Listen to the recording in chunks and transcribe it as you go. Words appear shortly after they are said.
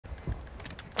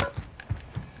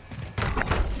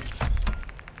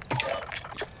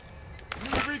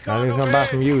I need to come back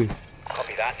from you.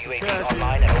 Copy that. UAV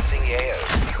online and opening the AO.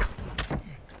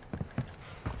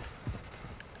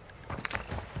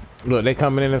 Look, they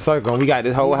coming in a circle, and we got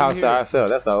this whole house to ourselves.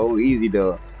 That's a old easy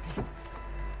dub.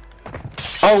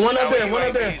 Oh, one up there, one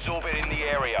up there. UAV is orbiting the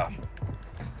area.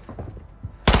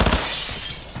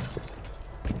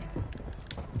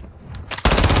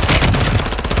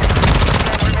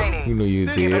 You knew you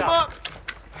did it.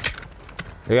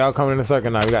 They all coming in a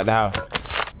circle now. We got the house.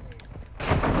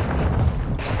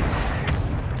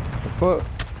 The fuck?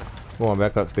 Going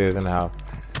back upstairs in the house.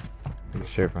 He's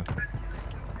tripping.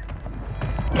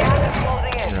 I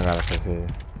gotta fix it.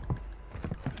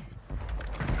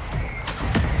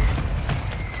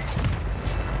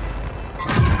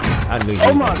 I knew you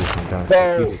oh my god.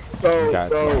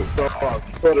 So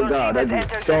swear to God, that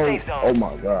is so. Oh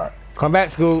my God. Come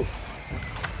back, Scoop.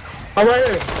 I'm right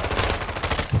here.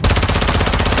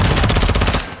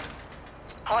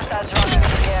 Hostiles running in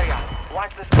the area.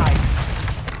 Watch the sky.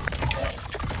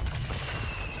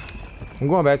 I'm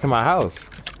going back to my house.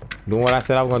 Doing what I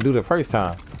said I was gonna do the first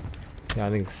time. Y'all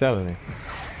niggas selling it.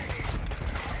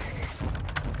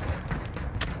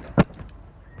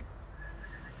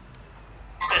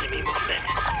 Enemy movement.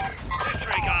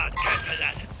 Disregard. Cancel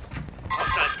that.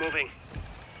 Hostiles moving.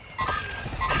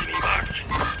 Enemy marked.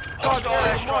 Hostile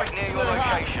airstrike near your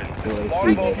location.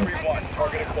 Longbow 3-1.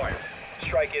 Target acquired.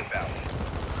 Strike inbound.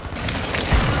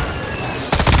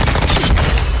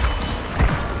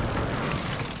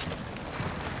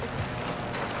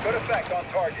 Good effect on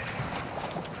target.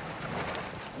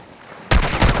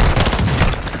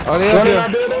 Oh, they up here.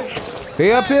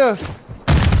 They up here.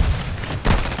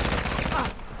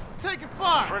 Take it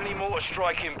far. Friendly mortar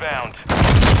strike inbound.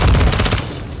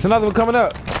 There's another one coming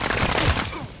up.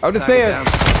 Oh, the stairs.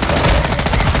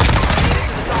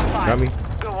 Got me.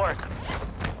 Good work.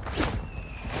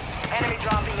 Enemy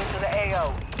dropping into the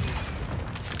AO.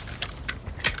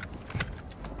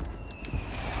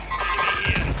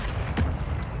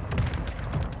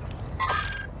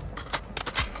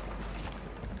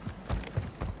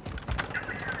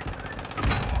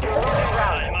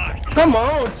 Come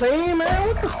on, team, man.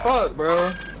 What the fuck, bro?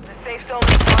 The safe zone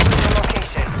is on your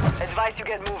location. Advise you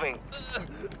get moving.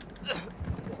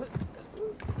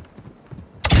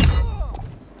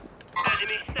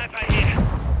 Enemy sniper here.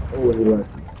 Oh, he left.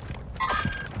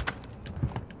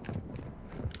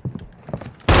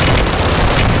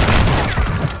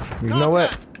 You know what?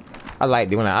 I like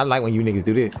when you niggas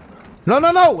do this. No.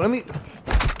 Let me.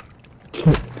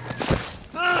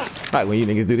 I like when you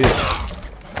niggas do this.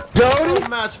 Jody?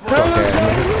 Match for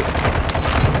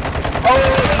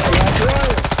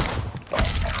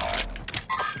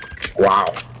Wow.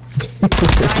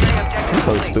 You're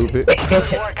so stupid.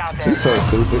 You're so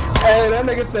stupid. Hey, that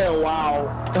nigga said wow.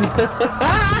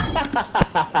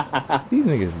 These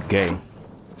niggas gay.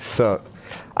 Suck.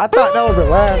 I thought that was the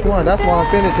last one. That's why I'm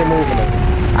finishing moving it.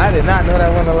 I did not know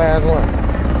that was the last one.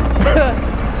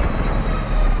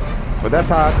 But that's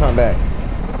how I come back.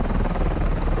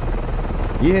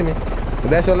 You hear me? Is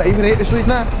that your even hit the streets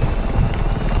now?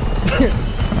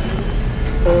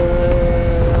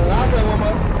 I'll play one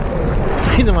more.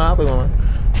 He's I'll play one.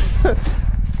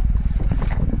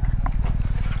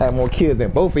 Had more kills than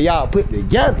both of y'all put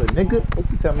together, nigga. What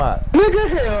you talking about? Nigga,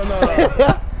 hell no.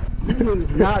 You do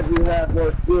not have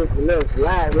more skills than those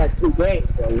last like 2 games.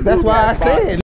 So That's why I said.